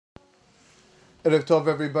Erev Tov,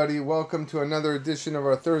 everybody. Welcome to another edition of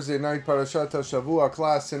our Thursday night Parashat HaShavua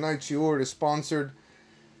class. Tonight's shiur is sponsored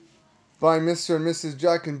by Mr. and Mrs.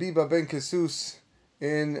 Jack and Biba Ben Kesus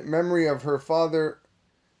in memory of her father,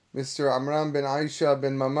 Mr. Amram Ben Aisha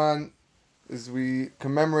Ben Maman, as we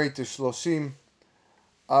commemorate the Shloshim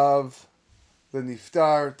of the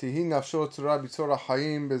Niftar. Tihi Nafsho Torah B'Torah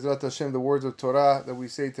Hayim Bezrat Hashem. The words of Torah that we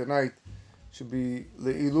say tonight should be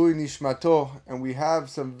Le'ilui Nishmato, and we have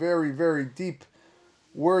some very, very deep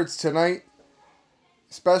words tonight,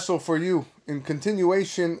 special for you, in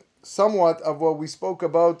continuation somewhat of what we spoke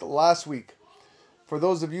about last week. For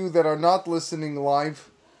those of you that are not listening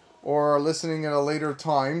live or are listening at a later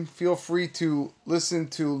time, feel free to listen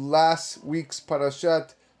to last week's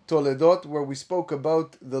Parashat Toledot, where we spoke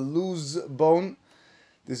about the Luz bone,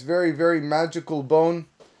 this very, very magical bone.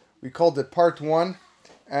 We called it part 1.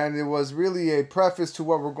 And it was really a preface to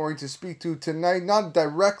what we're going to speak to tonight. Not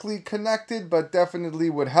directly connected, but definitely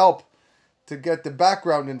would help to get the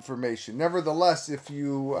background information. Nevertheless, if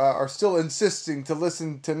you are still insisting to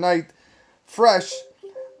listen tonight fresh,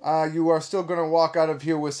 you are still going to walk out of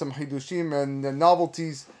here with some hidushim and the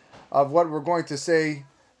novelties of what we're going to say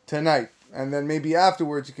tonight. And then maybe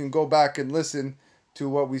afterwards you can go back and listen to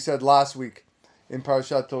what we said last week in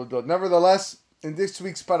Parashat Toledot. Nevertheless, in this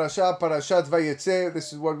week's Parashat Vayetze,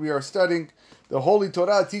 this is what we are studying. The Holy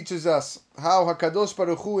Torah teaches us how HaKadosh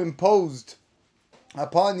Baruch Hu imposed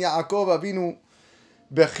upon Yaakov Avinu,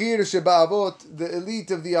 Bechir Sheba'avot, the elite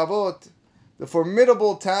of the Avot, the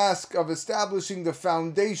formidable task of establishing the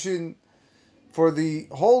foundation for the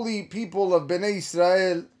holy people of Bnei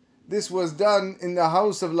Israel. This was done in the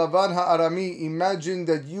house of Lavan HaArami. Imagine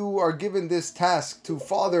that you are given this task to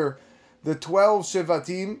father the 12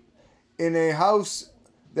 Shevatim, in a house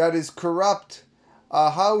that is corrupt,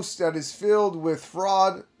 a house that is filled with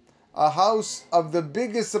fraud, a house of the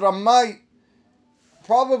biggest Ramai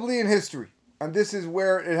probably in history. And this is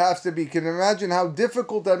where it has to be. Can you imagine how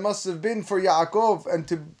difficult that must have been for Yaakov, and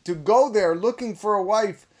to go there looking for a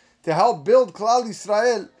wife to help build Klal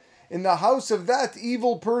Yisrael in the house of that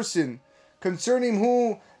evil person, concerning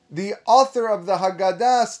who the author of the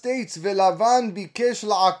Haggadah states, Velavan bikesh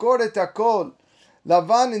la'akor et hakol.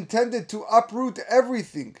 Lavan intended to uproot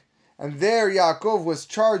everything, and there Yaakov was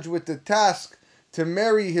charged with the task to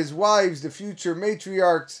marry his wives, the future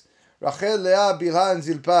matriarchs, Rachel, Leah, Bilhah, and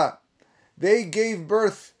Zilpah. They gave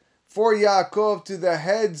birth for Yaakov to the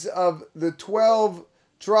heads of the 12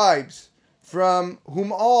 tribes, from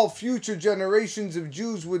whom all future generations of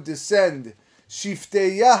Jews would descend.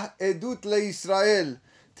 Shifteyah edut leIsrael.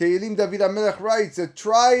 Tehillim David HaMelech writes, the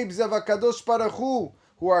tribes of HaKadosh Baruch Hu,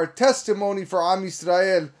 who are testimony for Am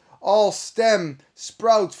Yisrael, all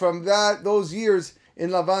sprout from those years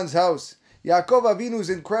in Lavan's house. Yaakov Avinu's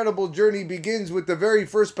incredible journey begins with the very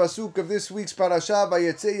first pasuk of this week's parasha.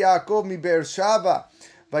 Vayetze Yaakov mi Beersheva,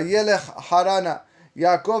 vayelech Harana.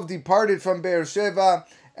 Yaakov departed from Beersheva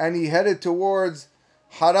and he headed towards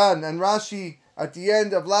Haran. And Rashi, at the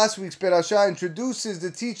end of last week's parasha, introduces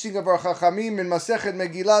the teaching of our Chachamim in Masechet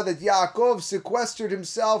Megillah that Yaakov sequestered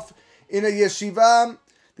himself in a yeshiva,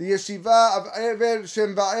 the yeshiva of Ever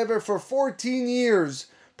Shem Va'ever, for 14 years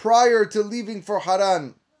prior to leaving for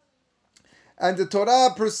Haran. And the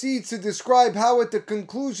Torah proceeds to describe how at the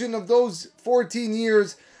conclusion of those 14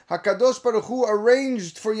 years, HaKadosh Baruch Hu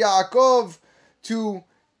arranged for Yaakov to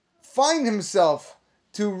find himself,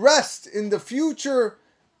 to rest in the future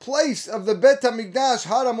place of the Bet HaMikdash,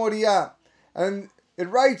 Har HaMoriah. And it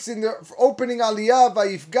writes in the opening Aliyah,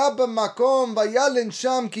 Vayifga b'makom vayalen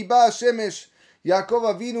sham ki ba shemesh.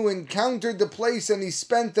 Yaakov Avinu encountered the place and he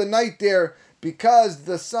spent the night there because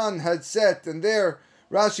the sun had set. And there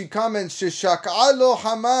Rashi comments, Sheshak'a lo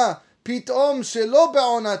hama pitom shelo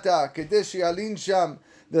be'onata kedesh yalin sham.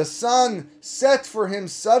 The sun set for him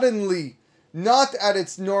suddenly, not at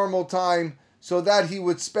its normal time, so that he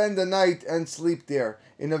would spend the night and sleep there.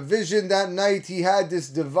 In a vision that night, he had this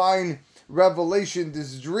divine revelation,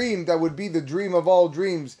 this dream that would be the dream of all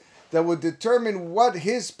dreams, that would determine what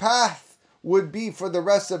his path would be for the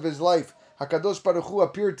rest of his life. HaKadosh Baruch Hu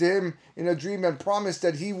appeared to him in a dream and promised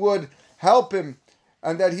that he would help him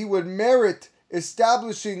and that he would merit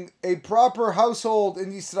establishing a proper household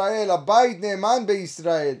in Israel, a Bayit Ne'eman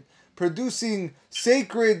be'Israel, producing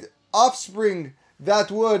sacred offspring that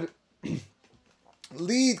would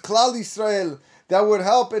lead Klal Yisrael, that would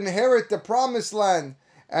help inherit the promised land.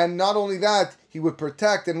 And not only that, he would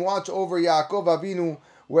protect and watch over Yaakov Avinu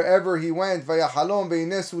wherever he went. Vayachalom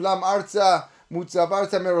ve'ineh sulam arza mutzav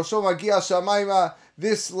arza merosho magia shamayma.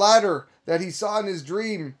 This ladder that he saw in his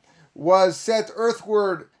dream was set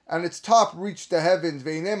earthward, and its top reached the heavens.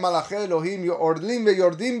 Ve'ineh malachei Elohim yordim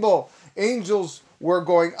ve'yordim bo. angels were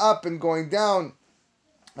going up and going down.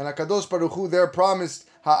 And HaKadosh Baruch Hu there promised,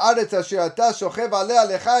 Ha'aretz asher ata shochev alea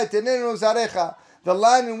lecha et enenu zarecha. The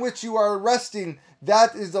land in which you are resting,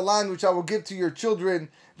 that is the land which I will give to your children.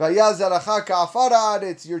 Vayazaracha ka'afar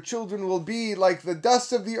ha'aretz. Your children will be like the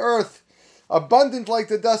dust of the earth, abundant like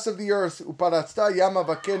the dust of the earth. Uparatzta yama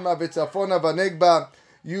vakenma v'tzafona v'negba.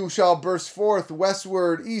 You shall burst forth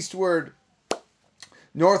westward, eastward,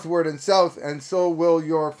 northward, and south, and so will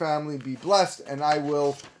your family be blessed, and I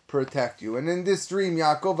will protect you. And in this dream,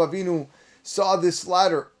 Yaakov Avinu saw this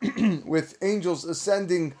ladder with angels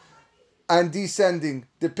ascending and descending,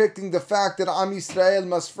 depicting the fact that Am Yisrael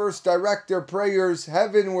must first direct their prayers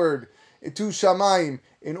heavenward to Shamayim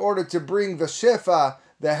in order to bring the Shefa,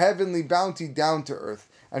 the heavenly bounty, down to earth.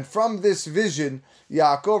 And from this vision,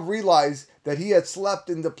 Yaakov realized that he had slept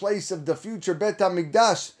in the place of the future Bet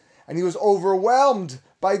HaMikdash, and he was overwhelmed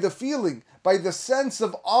by the feeling, by the sense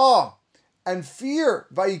of awe and fear.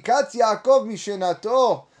 Vayikatz Yaakov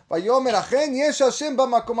mishenato. Vayomer achen yesh Hashem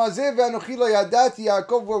b'makom hazeh ve'anochi lo yadati.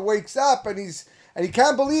 Yaakov wakes up and he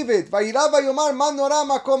can't believe it. Vayira vayomar man nora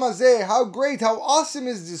makom hazeh. How great, how awesome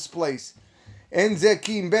is this place. En ze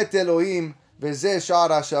ki bet Elohim ve'zeh sha'ar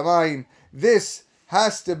hashamayim. This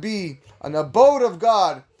has to be an abode of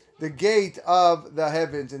God, the gate of the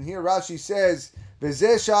heavens. And here Rashi says,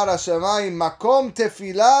 ve'zeh sha'ar hashamayim makom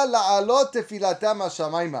tefila la'alot tefilatam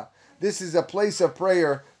hashamayma. This is a place of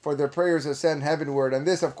prayer for their prayers ascend heavenward. And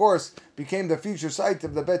this, of course, became the future site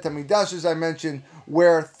of the Bet HaMikdash, as I mentioned,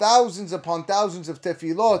 where thousands upon thousands of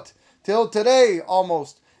tefillot, till today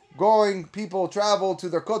almost, people travel to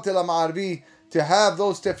the Kotel HaMa'arvi to have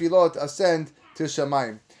those tefillot ascend to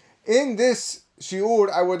Shamayim. In this shiur,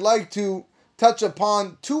 I would like to touch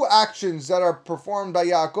upon two actions that are performed by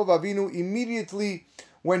Yaakov Avinu immediately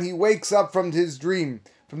when he wakes up from his dream,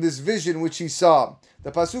 from this vision which he saw.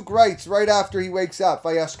 The pasuk writes right after he wakes up,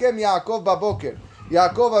 Vayashkem Yaakov baboker.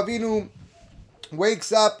 Yaakov Avinu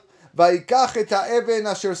wakes up, Vayikach et ha'even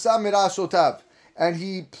asher sam merashotav, and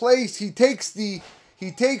he takes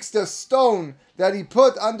the stone that he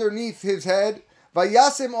put underneath his head,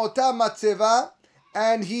 Vayasem ota matzeva,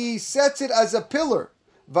 and he sets it as a pillar,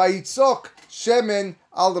 Vayitzok shemen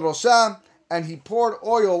al rosha, and he poured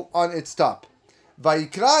oil on its top.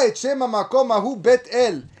 Vayikra et shem hamakom ahu Bet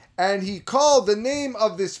El, and he called the name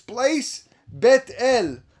of this place Bet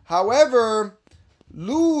El. However,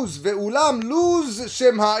 Luz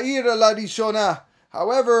Shem Ha'ir Larishona.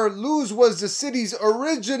 However, Luz was the city's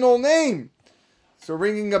original name. So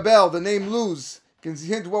ringing a bell, the name Luz can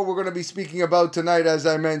hint what we're going to be speaking about tonight, as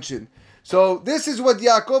I mentioned. So this is what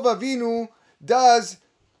Yaakov Avinu does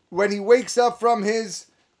when he wakes up from his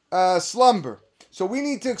slumber. So we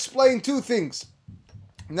need to explain two things.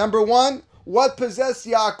 Number one, what possessed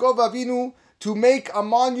Yaakov Avinu to make a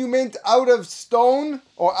monument out of stone,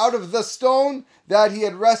 or out of the stone that he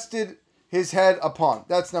had rested his head upon?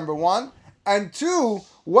 That's number one. And two,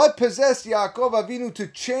 what possessed Yaakov Avinu to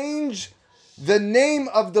change the name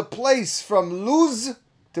of the place from Luz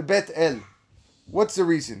to Bet El? What's the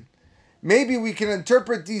reason? Maybe we can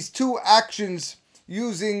interpret these two actions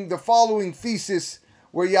using the following thesis,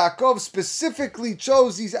 where Yaakov specifically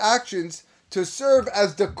chose these actions to serve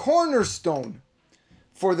as the cornerstone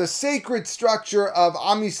for the sacred structure of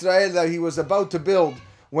Am Yisrael that he was about to build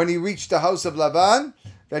when he reached the house of Laban,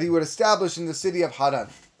 that he would establish in the city of Haran.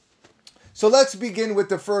 So let's begin with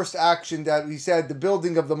the first action that we said, the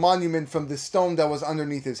building of the monument from the stone that was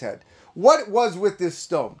underneath his head. What was with this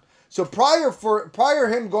stone? So prior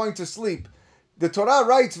him going to sleep, the Torah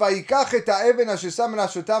writes, Vayikach et ha'even asher sam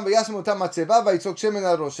merashotam vayasem ota matzeva vayitzok shemen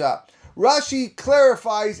al rosha. Rashi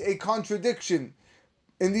clarifies a contradiction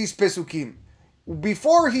in these pesukim.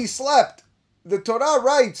 Before he slept, the Torah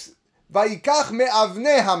writes, Vayikach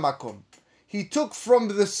me'avnei hamakom. He took from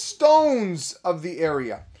the stones of the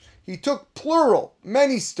area. He took plural,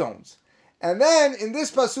 many stones. And then in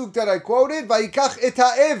this pasuk that I quoted, Vayikach et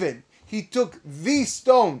ha'even. He took the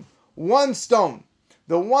stone, one stone,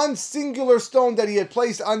 the one singular stone that he had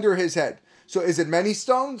placed under his head. So is it many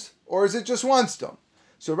stones or is it just one stone?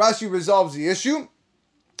 So Rashi resolves the issue.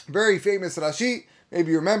 Very famous Rashi,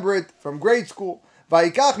 maybe you remember it from grade school.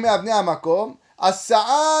 Vayikach me'avnei hamakom,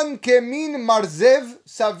 asa'an kemin marzev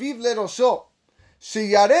saviv lerosho,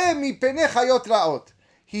 sheyareh mipenei chayot ra'ot.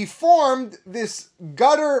 He formed this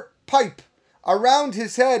gutter pipe around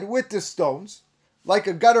his head with the stones, like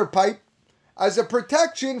a gutter pipe, as a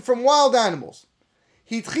protection from wild animals.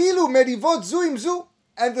 Hitchilu merivot zu im zu,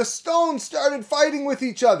 and the stones started fighting with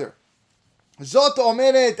each other. Zot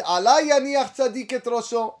omeret alay yaniach tzaddik et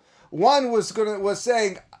rosho. One was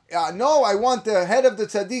saying, no, I want the head of the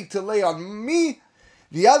tzaddik to lay on me.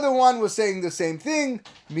 The other one was saying the same thing.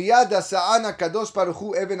 Miyad asa'an HaKadosh Baruch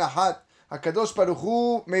Hu even ahat. HaKadosh Baruch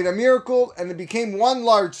Hu made a miracle and it became one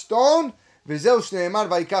large stone. V'zeu shneimar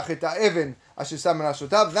vayikach et ha'even asher sam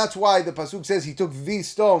rashotav. That's why the pasuk says he took the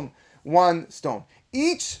stone, one stone.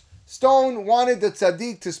 Each stone wanted the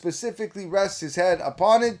tzaddik to specifically rest his head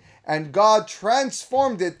upon it, and God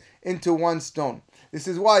transformed it into one stone. This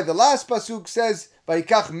is why the last pasuk says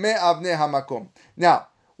vayikach me'avnei hamakom. Now,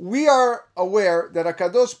 we are aware that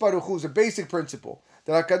HaKadosh Baruch Hu is a basic principle,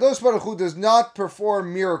 that HaKadosh Baruch Hu does not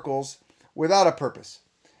perform miracles without a purpose.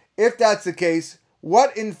 If that's the case,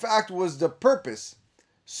 what in fact was the purpose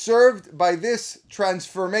served by this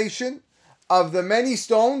transformation of the many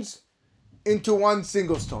stones into one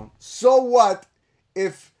single stone? So what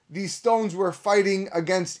if these stones were fighting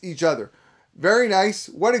against each other? Very nice.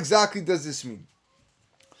 What exactly does this mean?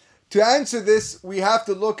 To answer this, we have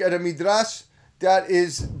to look at a midrash that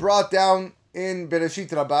is brought down in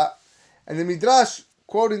Bereshit Rabbah. And the Midrash,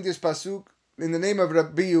 quoting this pasuk in the name of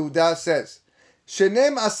Rabbi Yehuda, says,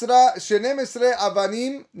 Shenem esre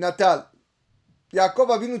avanim natal. Yaakov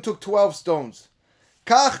Avinu took 12 stones.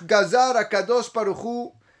 Kach gazar HaKadosh Baruch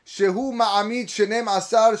Hu shehu ma'amid shenem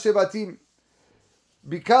asar shevatim.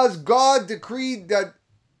 Because God decreed that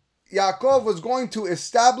Yaakov was going to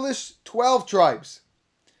establish 12 tribes.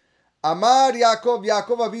 Amar Yaakov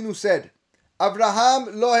Avinu said,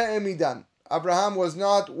 Abraham lo ha'emidan. Abraham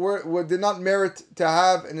did not merit to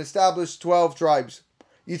have and establish 12 tribes.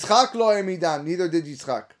 Yitzchak lo ha'emidan. Neither did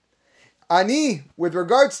Yitzchak. Ani, with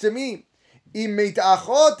regards to me, im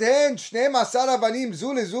meitachot hen shneim asar avanim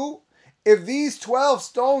zu lezu. If these 12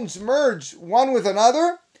 stones merge one with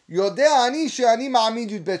another, yodea ani she'ani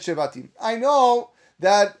ma'amid yud bet shevatim. I know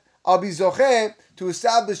that I'll be zocheh to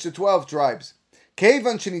establish the 12 tribes.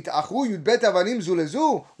 Once he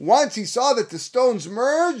saw that the stones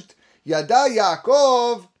merged, Yada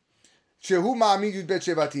Yaakov shehu ma'amid yud bet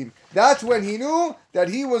shevatim. That's when he knew that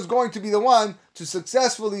he was going to be the one to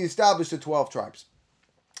successfully establish the 12 tribes.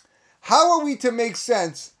 How are we to make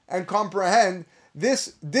sense and comprehend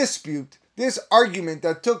this dispute, this argument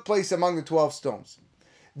that took place among the 12 stones?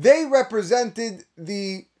 They represented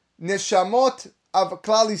the neshamot of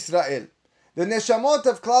Klal Yisrael. The neshamot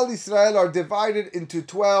of Klal Yisrael are divided into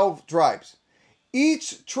 12 tribes.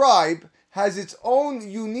 Each tribe has its own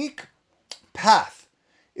unique path,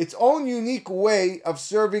 its own unique way of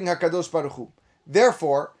serving HaKadosh Baruch Hu.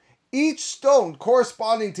 Therefore, each stone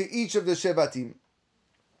corresponding to each of the Shevatim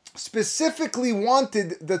specifically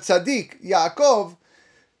wanted the tzaddik, Yaakov,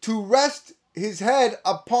 to rest his head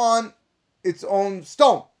upon its own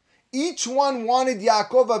stone. Each one wanted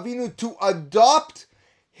Yaakov Avinu to adopt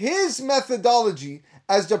his methodology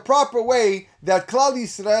as the proper way that Klal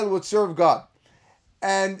Yisrael would serve God.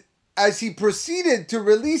 And as he proceeded to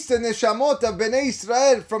release the neshamot of Bnei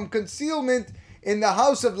Israel from concealment in the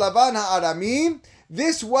house of Lavan HaArami,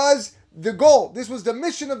 this was the goal. This was the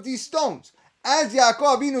mission of these stones. As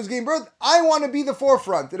Yaakov Avinu was giving birth, I want to be the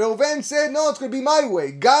forefront. Reuven said, no, it's going to be my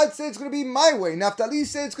way. God said it's going to be my way. Naphtali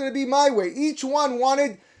said it's going to be my way. Each one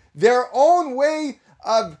wanted their own way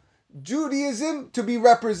of Judaism to be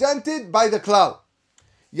represented by the Klal.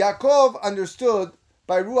 Yaakov understood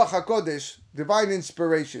by Ruach HaKodesh, divine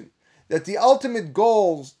inspiration, that the ultimate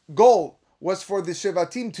goal was for the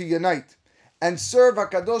Shevatim to unite and serve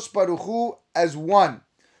HaKadosh Baruch Hu as one.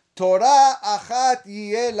 Torah achat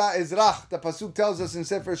yeh la'ezrach, the pasuk tells us in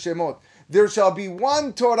Sefer Shemot. There shall be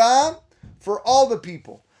one Torah for all the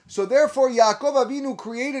people. So therefore Yaakov Avinu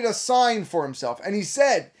created a sign for himself, and he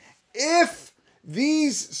said, if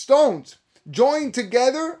these stones join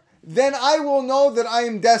together, then I will know that I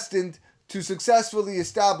am destined to successfully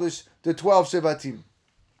establish the 12 Shevatim.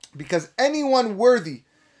 Because anyone worthy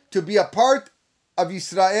to be a part of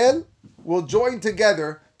Israel will join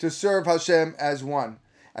together to serve Hashem as one.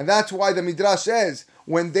 And that's why the Midrash says,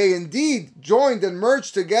 when they indeed joined and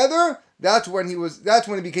merged together, that's when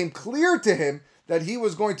it became clear to him that he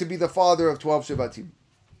was going to be the father of 12 Shevatim.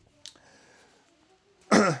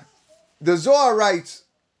 The Zohar writes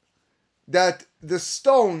that the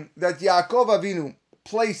stone that Yaakov Avinu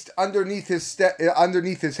placed underneath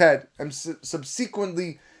his head and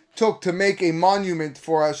subsequently took to make a monument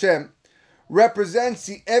for Hashem represents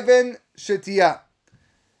the Even Shetiyah,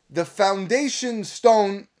 the foundation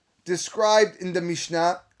stone described in the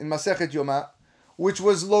Mishnah in Masechet Yoma, which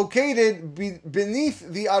was located beneath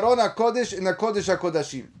the Aron HaKodesh in the Kodesh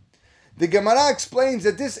HaKodashim. The Gemara explains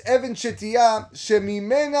that this Even Shetiyah,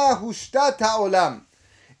 Shemimena Hushtat HaOlam,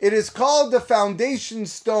 it is called the foundation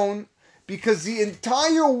stone because the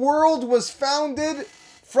entire world was founded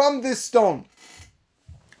from this stone.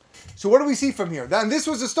 So what do we see from here? Then this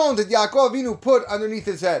was a stone that Yaakov Avinu put underneath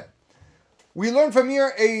his head. We learn from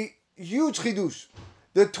here a huge chidush.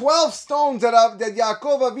 The 12 stones that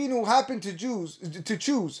Yaakov Avinu happened to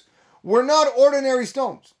choose were not ordinary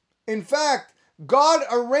stones. In fact, God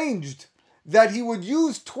arranged that he would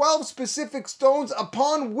use 12 specific stones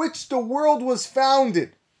upon which the world was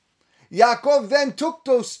founded. Yaakov then took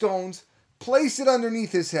those stones, placed it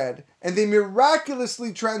underneath his head, and they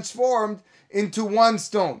miraculously transformed into one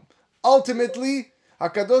stone. Ultimately,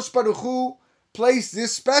 HaKadosh Baruch Hu placed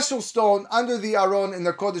this special stone under the Aron in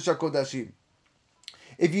the Kodesh HaKodashim.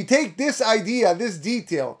 If you take this idea, this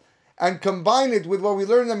detail, and combine it with what we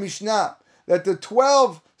learned in the Mishnah, that the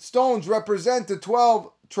 12 stones represent the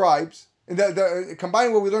 12 tribes,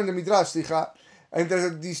 combine what we learned in the Midrash, and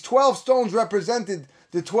these 12 stones represented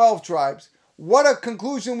the 12 tribes, what a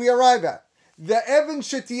conclusion we arrive at. The Even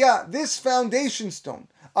Shetiyah, this foundation stone,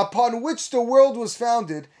 upon which the world was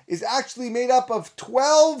founded, is actually made up of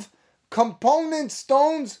 12 component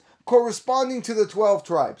stones corresponding to the 12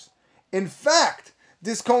 tribes. In fact,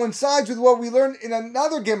 this coincides with what we learned in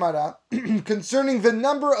another Gemara concerning the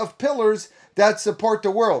number of pillars that support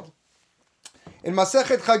the world. In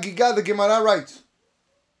Masechet Chagiga, the Gemara writes,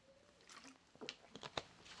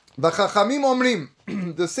 V'chachamim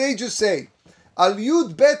omrim, the sages say, Al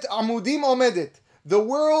Yud Bet Amudim Omedet, the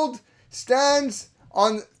world stands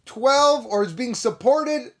on 12, or is being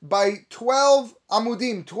supported by 12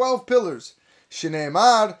 amudim, 12 pillars.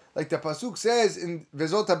 Shneimar, like the pasuk says in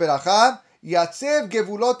Vezot HaBeracha, Yatzev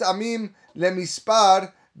Gevulot Amim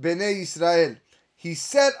Lemispar Bnei Yisrael. He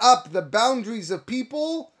set up the boundaries of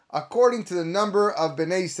people according to the number of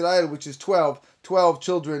Bnei Yisrael, which is 12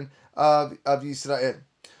 children of Yisrael.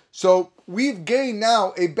 So we've gained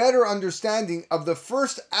now a better understanding of the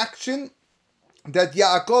first action that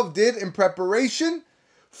Yaakov did in preparation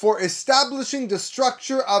for establishing the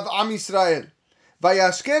structure of Am Yisrael.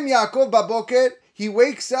 Vayashkem Yaakov baboker, he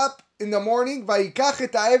wakes up in the morning, vayikach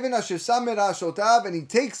et ha'even asher sam merashotav, and he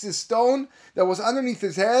takes this stone that was underneath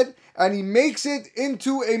his head and he makes it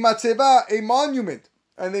into a matzeva, a monument,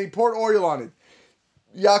 and they poured oil on it.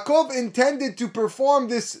 Yaakov intended to perform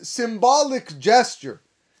this symbolic gesture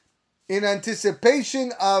in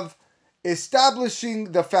anticipation of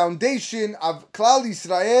establishing the foundation of Klal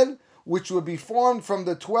Yisrael, which would be formed from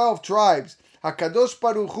the 12 tribes. HaKadosh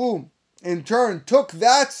Baruch Hu, in turn, took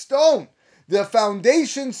that stone, the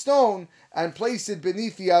foundation stone, and placed it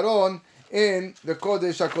beneath the Aron in the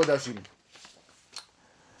Kodesh HaKodashim.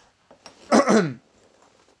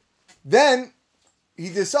 Then he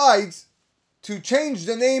decides to change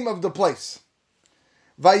the name of the place.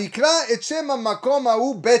 Vayikra et shem hamakom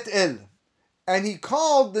hahu Bet El, and he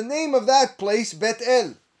called the name of that place Bet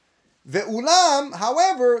El. Ve'ulam,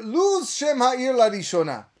 however, Luz Shem Ha'ir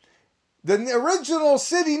Larishona. The original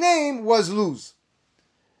city name was Luz.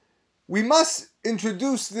 We must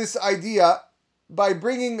introduce this idea by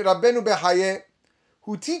bringing Rabbeinu Behaye,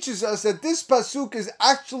 who teaches us that this pasuk is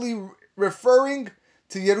actually referring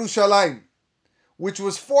to Yerushalayim, which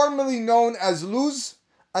was formerly known as Luz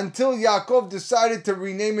until Yaakov decided to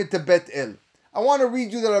rename it to Bet El. I want to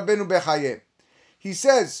read you the Rabbeinu Behaye. He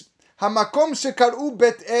says, Hamakom shekaru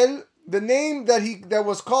Bet El, the name that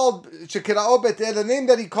was called Shekerao Bet El, the name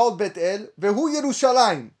that he called Bet El, Vehu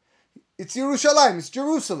Yerushalayim. It's Yerushalayim, it's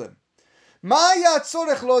Jerusalem. What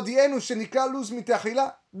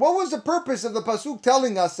was the purpose of the pasuk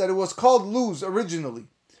telling us that it was called Luz originally?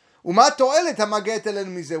 What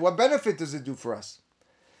benefit does it do for us?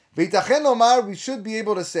 We should be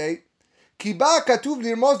able to say, the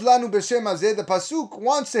pasuk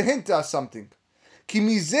wants to hint to us something.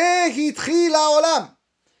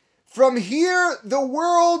 From here the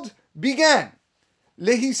world began. In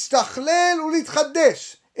its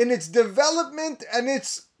development and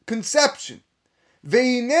its conception. It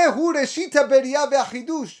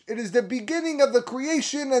is the beginning of the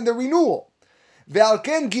creation and the renewal.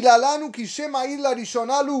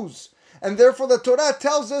 And therefore the Torah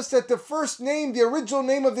tells us that the first name, the original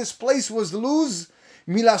name of this place was Luz,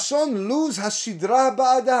 Milashon Luz Hashidra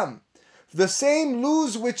Ba'adam. The same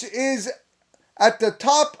Luz which is at the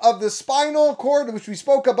top of the spinal cord, which we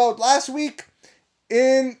spoke about last week,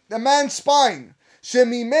 in the man's spine.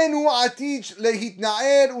 Shemimenu atij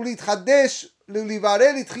lehitnaer ulitchadesh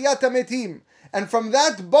livareh litchiyat hametim. And from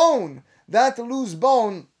that bone, that Luz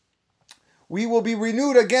bone, we will be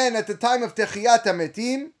renewed again at the time of Techiyat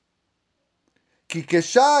HaMetim. כי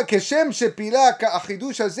כשם שפילה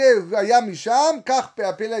החידוש הזה היה משם, כך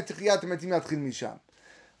הפילה תחיית המתים יתחיל משם.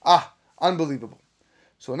 Unbelievable.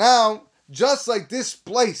 So now, just like this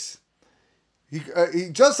place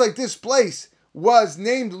was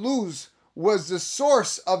named Luz was the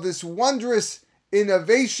source of this wondrous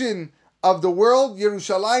innovation of the world,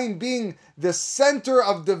 Yerushalayim being the center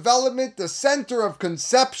of development, the center of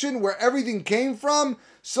conception, where everything came from,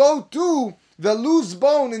 so too the loose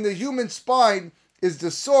bone in the human spine is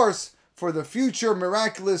the source for the future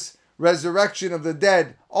miraculous resurrection of the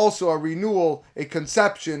dead, also a renewal, a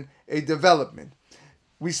conception, a development.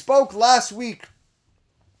 We spoke last week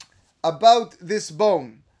about this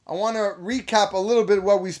bone. I want to recap a little bit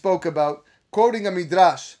what we spoke about, quoting a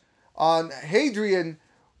midrash. Hadrian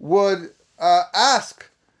would ask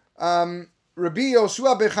Rabbi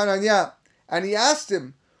Yoshua ben Hananiah, and he asked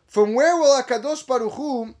him, from where will HaKadosh Baruch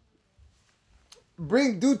Hu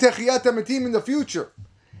do Techiyat HaMetim in the future?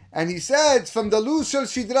 And he said, from the luz shel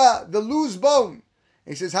shidra, the loose bone.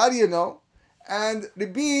 He says, how do you know? And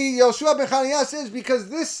Rabbi Yoshua ben Hananiah says, because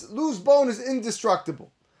this loose bone is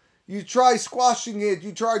indestructible. You try squashing it,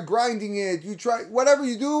 you try grinding it, you try whatever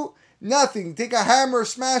you do, nothing. Take a hammer,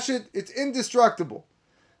 smash it, it's indestructible.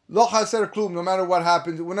 Lo chaser klum, no matter what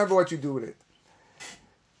happens, whenever what you do with it.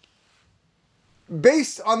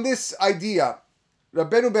 Based on this idea,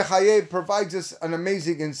 Rabbeinu Bechaye provides us an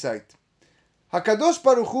amazing insight. HaKadosh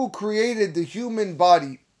Baruch Hu created the human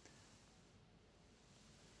body,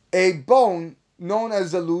 a bone known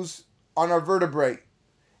as the luz on our vertebrae,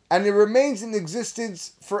 and it remains in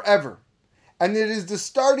existence forever. And it is the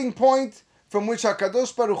starting point from which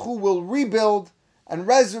HaKadosh Baruch Hu will rebuild and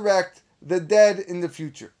resurrect the dead in the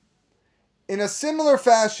future. In a similar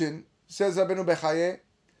fashion, says Rabbeinu Bechaye,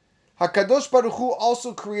 HaKadosh Baruch Hu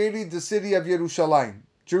also created the city of Yerushalayim,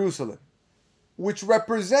 Jerusalem, which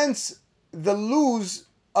represents the luz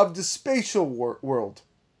of the spatial world.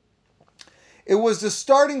 It was the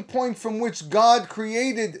starting point from which God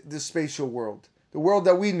created the spatial world, the world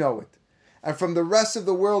that we know it, and from the rest of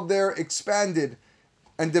the world there expanded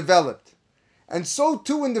and developed. And so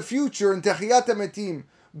too in the future, in Techiyat HaMetim,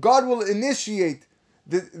 God will initiate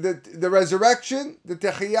the resurrection, the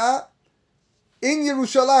Techiyah, in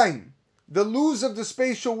Yerushalayim, the luz of the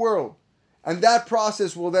spatial world, and that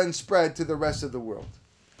process will then spread to the rest of the world.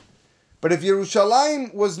 But if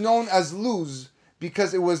Yerushalayim was known as luz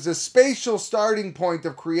because it was the spatial starting point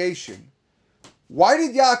of creation, why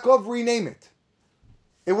did Yaakov rename it?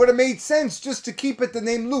 It would have made sense just to keep it the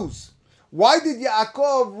name Luz. Why did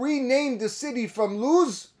Yaakov rename the city from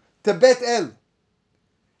Luz to Bet El?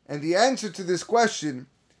 And the answer to this question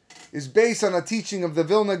is based on a teaching of the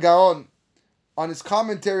Vilna Gaon on his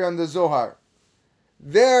commentary on the Zohar.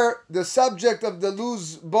 There, the subject of the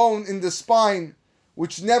Luz bone in the spine,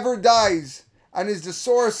 which never dies and is the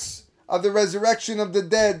source of the resurrection of the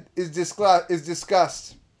dead, is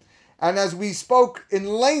discussed. And as we spoke in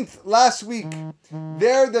length last week,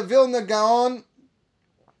 there the Vilna Gaon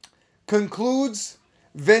concludes,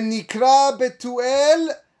 V'nikra Betuel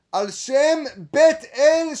al Shem Bet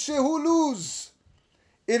El Shehu Luz.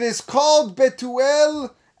 It is called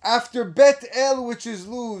Betuel after Bet El, which is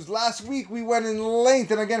Luz. Last week we went in length,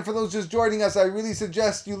 and again, for those just joining us, I really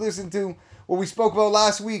suggest you listen to what we spoke about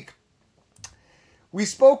last week. We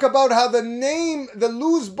spoke about how the name, the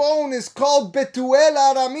Luz bone, is called Betuel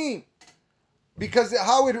Arami, because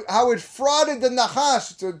how it frauded the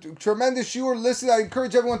Nachash. It's a tremendous shiur. Listen, I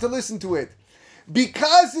encourage everyone to listen to it.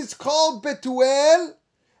 Because it's called Betuel,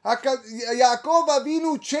 Yaakov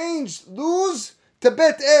Avinu changed Luz to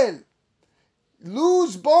Bet El.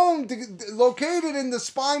 Luz bone located in the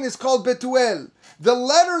spine is called Betuel. The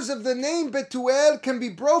letters of the name Betuel can be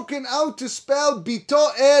broken out to spell Bito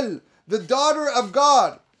El, the daughter of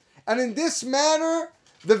God. And in this manner,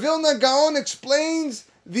 the Vilna Gaon explains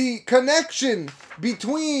the connection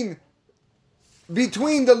between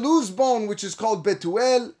the Luz bone, which is called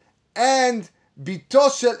Betuel, and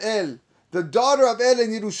Bito Shel El, the daughter of El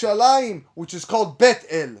in Yerushalayim, which is called Bet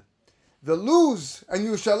El. The Luz and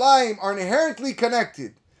Yerushalayim are inherently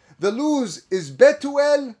connected. The Luz is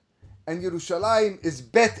Betuel, and Yerushalayim is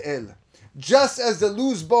Bet El. Just as the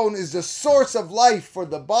Luz bone is the source of life for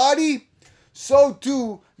the body, so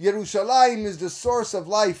too Yerushalayim is the source of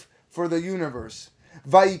life for the universe.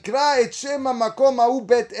 Vayikra et shem hamakom hahu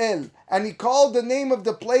Bet El, and he called the name of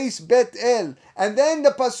the place Bet El. And then the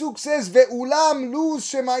pasuk says, Ve'ulam Luz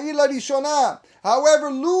shema'il harishona. However,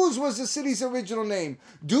 Luz was the city's original name,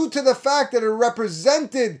 due to the fact that it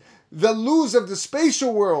represented the Luz of the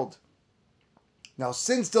spatial world. Now,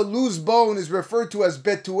 since the Luz bone is referred to as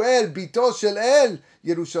Betuel, Bito Shel El,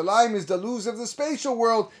 Yerushalayim is the Luz of the spatial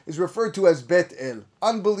world, is referred to as Bet El.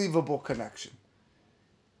 Unbelievable connection.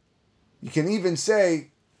 You can even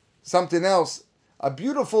say something else, a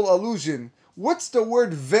beautiful allusion. What's the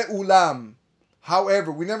word Ve'ulam?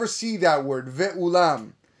 However, we never see that word,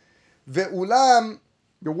 Ve'ulam. Ve'ulam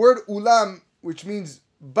The word ulam, which means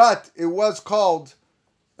but, it was called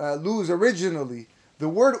luz originally. The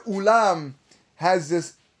word ulam has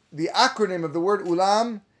this, the acronym of the word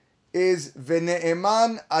ulam is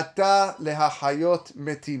Vene'eman ata lehachayot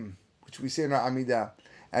metim, which we say in our Amidah.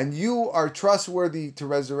 And you are trustworthy to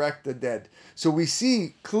resurrect the dead. So we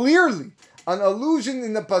see clearly an allusion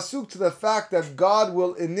in the pasuk to the fact that God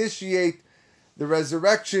will initiate the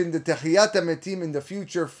resurrection, the Techiyat HaMetim in the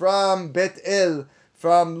future from Bet El,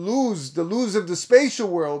 from Luz, the Luz of the spatial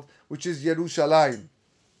world, which is Yerushalayim.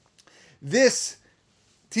 This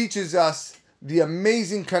teaches us the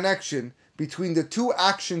amazing connection between the two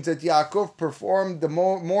actions that Yaakov performed the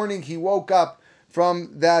morning he woke up from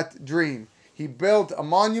that dream. He built a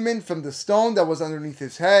monument from the stone that was underneath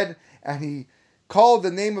his head, and he called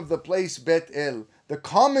the name of the place Bet El. The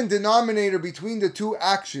common denominator between the two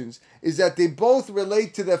actions is that they both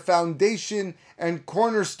relate to the foundation and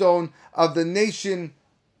cornerstone of the nation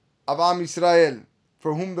of Am Yisrael,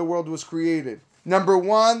 for whom the world was created. Number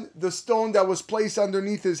one, the stone that was placed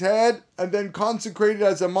underneath his head and then consecrated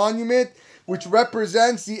as a monument, which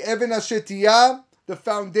represents the Even HaShetiyah, the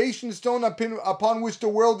foundation stone upon which the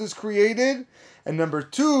world is created. And number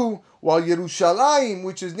two, while Yerushalayim,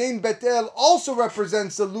 which is named Betel, also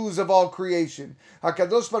represents the luz of all creation.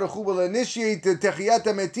 HaKadosh Baruch Hu will initiate the Techiyat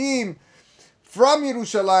HaMetim from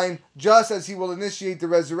Yerushalayim, just as he will initiate the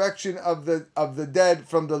resurrection of the dead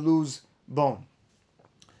from the luz bone.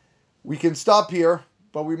 We can stop here,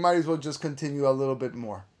 but we might as well just continue a little bit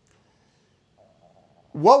more.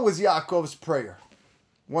 What was Yaakov's prayer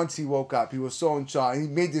once he woke up? He was so in shock. He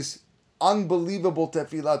made this unbelievable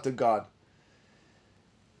tefillah to God.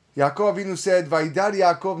 Yaakov Avinu said, Vaidar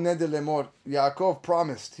Yaakov neder lemor. Yaakov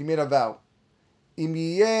promised, he made a vow. Im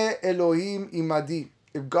yeh Elohim imadi,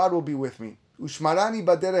 if God will be with me. Ushmarani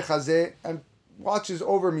baderech hazeh, and watches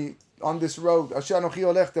over me on this road. Asher anochi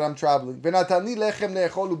olech, that I'm traveling. Venatani lechem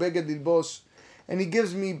leechol ubeged lilbos, and he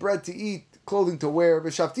gives me bread to eat, clothing to wear.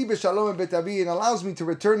 V'shavti b'shalom bet avi, and allows me to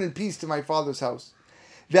return in peace to my father's house.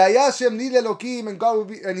 Ve'ayashem li lelokim, and God will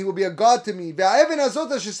be, and he will be a God to me. Ve'aven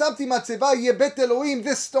azot asher samti matzeva yeh bet Elohim,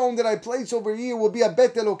 this stone that I place over here will be a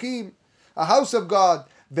bet Elohim, a house of God.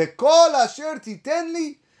 Ve'kol asher titen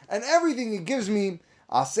li, and everything he gives me,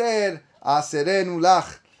 aser aserenu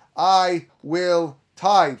lach, I will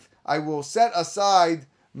tithe. I will set aside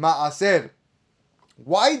ma'aser.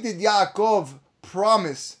 Why did Yaakov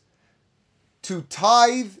promise to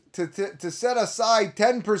tithe, to set aside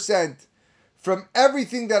 10% from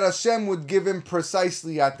everything that Hashem would give him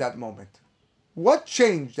precisely at that moment? What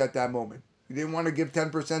changed at that moment? He didn't want to give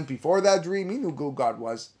 10% before that dream. He knew who God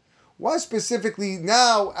was. Why specifically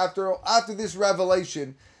now, after this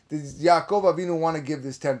revelation, did Yaakov Avinu want to give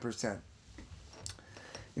this 10%?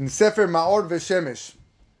 In Sefer Ma'or V'Shemesh,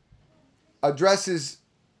 addresses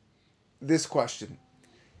this question.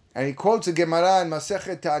 And he quotes a Gemara in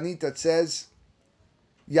Masechet Ta'anit that says,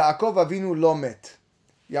 Yaakov Avinu lo met.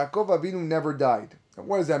 Yaakov Avinu never died. And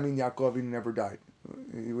what does that mean, Yaakov Avinu never died?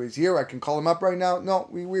 He was here, I can call him up right now. No,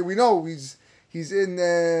 we know he's in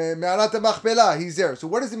Me'arat HaMachpelah, he's there. So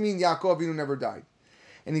what does it mean Yaakov Avinu never died?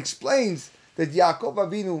 And he explains that Yaakov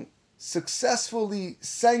Avinu successfully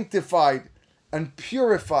sanctified and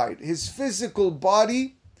purified his physical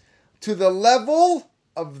body to the level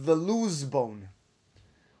of the luz bone,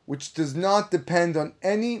 which does not depend on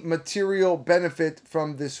any material benefit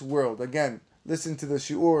from this world. Again, listen to the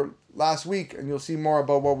shiur last week and you'll see more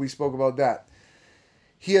about what we spoke about that.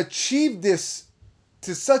 He achieved this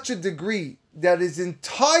to such a degree that his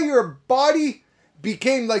entire body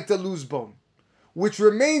became like the luz bone, which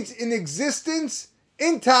remains in existence,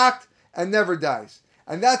 intact, and never dies.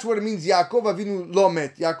 And that's what it means, Yaakov Avinu lo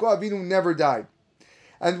met. Yaakov Avinu never died.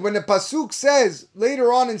 And when the pasuk says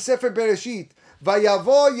later on in Sefer Bereshit,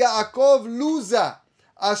 Vayavo Yaakov Luza,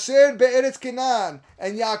 Asher be'eretz Canaan,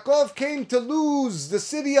 and Yaakov came to Luz, the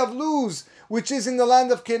city of Luz, which is in the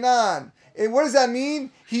land of Canaan. And what does that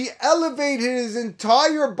mean? He elevated his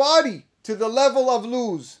entire body to the level of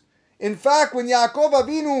Luz. In fact, when Yaakov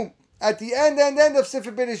Avinu, at the end of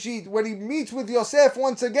Sefer Bereshit, when he meets with Yosef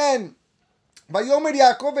once again, Vayomer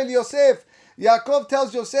Yaakov el Yosef, Yaakov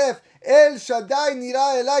tells Yosef, El Shaddai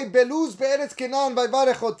nira elai beluz be'eretz Canaan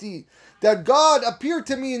vayvarech oti, that God appeared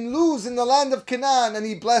to me in Luz, in the land of Canaan, and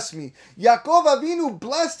he blessed me. Yaakov Avinu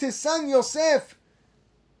blessed his son Yosef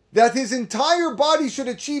that his entire body should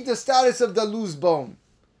achieve the status of the Luz bone.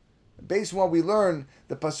 Based on what we learn,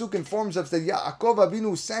 the pasuk informs us that Yaakov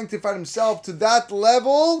Avinu sanctified himself to that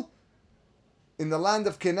level in the land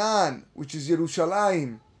of Canaan, which is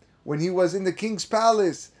Yerushalayim, when he was in the king's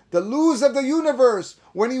palace, the Luz of the universe,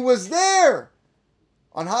 when he was there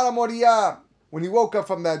on Har HaMoriah, when he woke up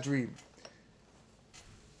from that dream.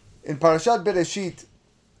 In Parashat Bereshit,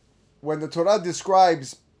 when the Torah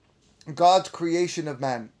describes God's creation of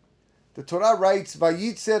man, the Torah writes,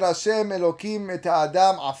 "Vayitzer Hashem Elokim et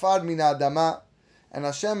ha'adam afar min ha'adama," and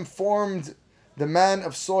Hashem formed the man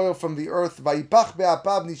of soil from the earth. "Vayipach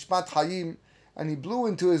be'apav nishmat hayim," and he blew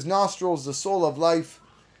into his nostrils the soul of life.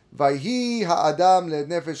 "Vayhi ha'adam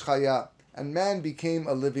le'nefesh chaya," and man became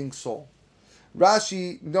a living soul.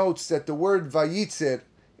 Rashi notes that the word Vayitzer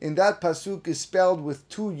in that pasuk is spelled with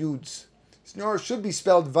two yuds. Nor should be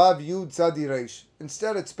spelled Vav Yud Tzadi Reish.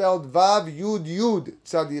 Instead, it's spelled Vav Yud Yud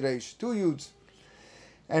Tzadi Reish. Two Yuds.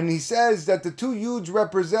 And he says that the two Yuds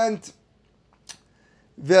represent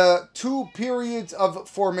the two periods of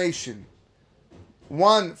formation.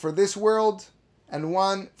 One for this world and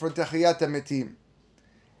one for Techiyat HaMetim.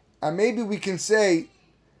 And maybe we can say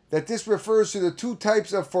that this refers to the two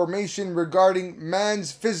types of formation regarding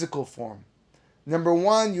man's physical form. Number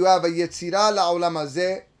one, you have a Yetzirah La'olam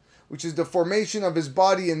Hazeh, which is the formation of his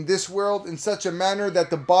body in this world in such a manner that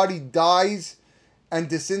the body dies and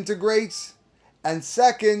disintegrates. And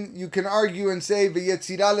second, you can argue and say,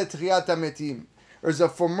 V'yetzirah le'tchiyat hametim. There's a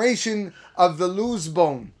formation of the loose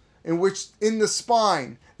bone, in the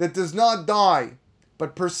spine, that does not die,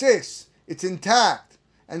 but persists. It's intact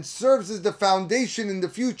and serves as the foundation in the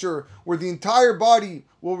future where the entire body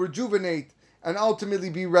will rejuvenate and ultimately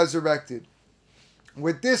be resurrected.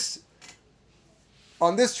 With this,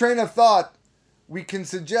 on this train of thought, we can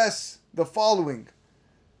suggest the following,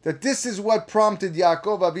 that this is what prompted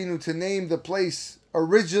Yaakov Avinu to name the place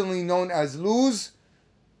originally known as Luz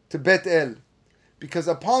to Bet El. Because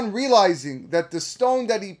upon realizing that the stone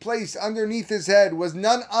that he placed underneath his head was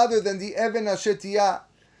none other than the Even HaShetiyah,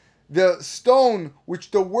 the stone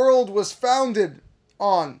which the world was founded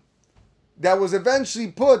on, that was eventually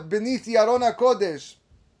put beneath the Aron HaKodesh,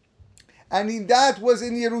 and that was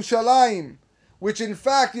in Yerushalayim, which in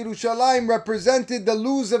fact Yerushalayim represented the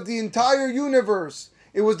luz of the entire universe.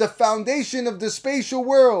 It was the foundation of the spatial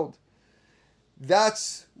world.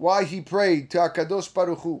 That's why he prayed to HaKadosh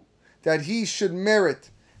Baruch Hu, that he should merit,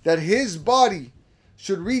 that his body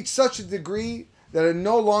should reach such a degree that it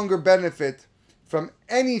no longer benefit from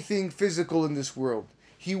anything physical in this world.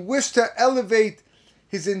 He wished to elevate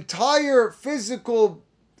his entire physical,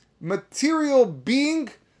 material being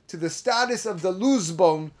to the status of the luz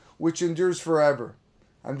bone, which endures forever.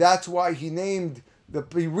 And that's why he renamed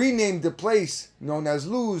the place known as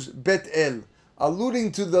Luz Bet El,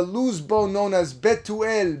 alluding to the luz bone known as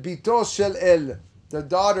Betuel, Bito Shel El, the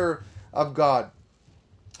daughter of God.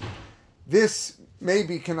 This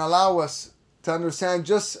maybe can allow us to understand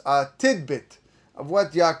just a tidbit of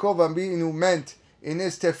what Yaakov Avinu meant in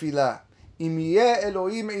his tefillah. Im yeh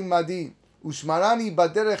Elohim imadi, ushmarani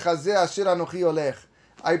baderech hazeh asher anochi olech.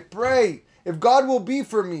 I pray, if God will be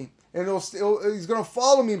for me, and He's going to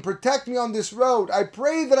follow me and protect me on this road, I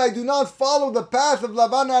pray that I do not follow the path of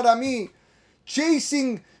Lavan Arami,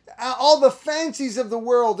 chasing all the fancies of the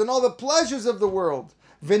world and all the pleasures of the world.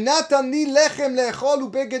 V'natan li lechem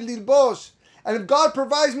le'echol u'beged lilbosh. And if God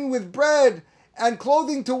provides me with bread and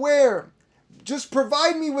clothing to wear, just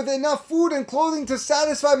provide me with enough food and clothing to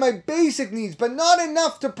satisfy my basic needs, but not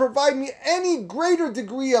enough to provide me any greater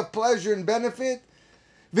degree of pleasure and benefit.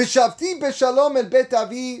 V'shavti b'shalom el bet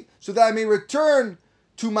avi, so that I may return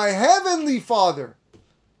to my heavenly Father.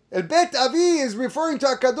 El bet avi is referring to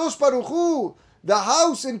HaKadosh Baruch Hu, the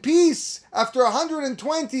house in peace. After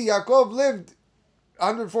 120, Yaakov lived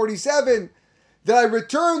 147, that I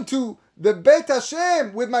return to the Bet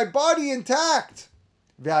Hashem with my body intact.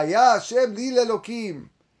 Ve'aya Hashem li lelokim.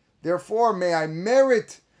 Therefore, may I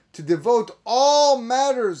merit to devote all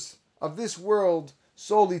matters of this world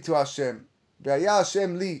solely to Hashem. Ve'aya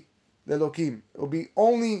Hashem li lelokim. It will be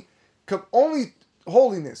only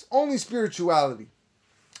holiness, only spirituality.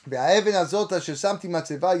 Ve'aven azot asher samti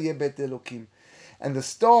matzeva yeh bet elokim. And the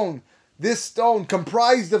stone, this stone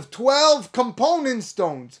comprised of 12 component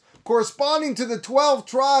stones, corresponding to the 12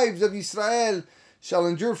 tribes of Israel, shall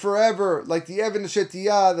endure forever, like the Even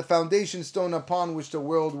HaShetiyah, the foundation stone upon which the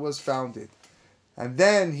world was founded. And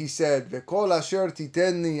then he said, V'kol asher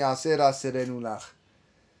titenni aser aserenu lach.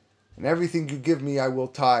 And everything you give me, I will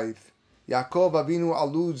tithe. Yaakov Avinu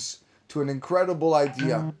alludes to an incredible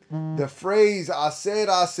idea. The phrase aser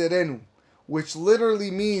aserenu, which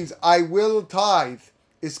literally means I will tithe,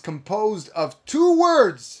 is composed of two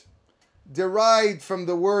words derived from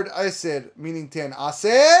the word eser, meaning 10.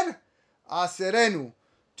 Aser, aserenu.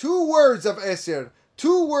 Two words of eser,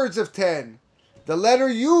 two words of 10. The letter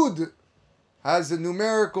yud has a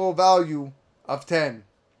numerical value of 10.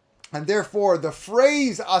 And therefore, the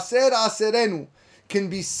phrase aser aserenu can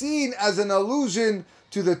be seen as an allusion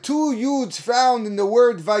to the two yuds found in the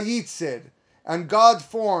word Vayitzer, and God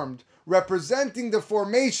formed, representing the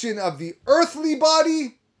formation of the earthly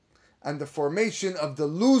body and the formation of the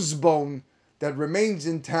loose bone that remains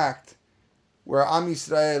intact, where Am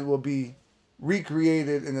Yisrael will be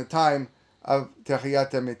recreated in the time of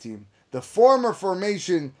Techiyat HaMetim. The former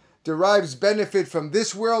formation derives benefit from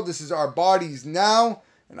this world. This is our bodies now,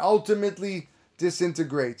 and ultimately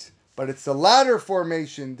disintegrates. But it's the latter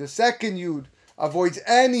formation, the second Yud, avoids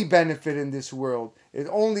any benefit in this world. It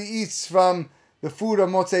only eats from the food of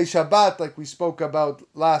Motzei Shabbat, like we spoke about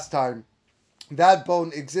last time. That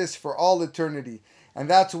bone exists for all eternity. And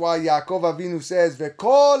that's why Yaakov Avinu says,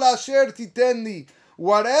 V'kol asher titenli,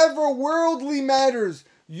 whatever worldly matters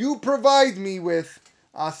you provide me with,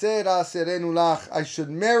 aser aserenu lach, I should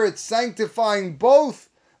merit sanctifying both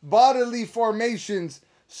bodily formations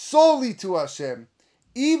solely to Hashem.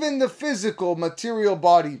 Even the physical, material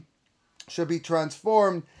body should be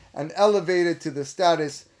transformed and elevated to the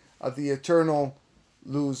status of the eternal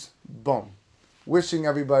loose bone. Wishing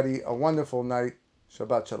everybody a wonderful night.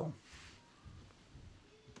 Shabbat Shalom.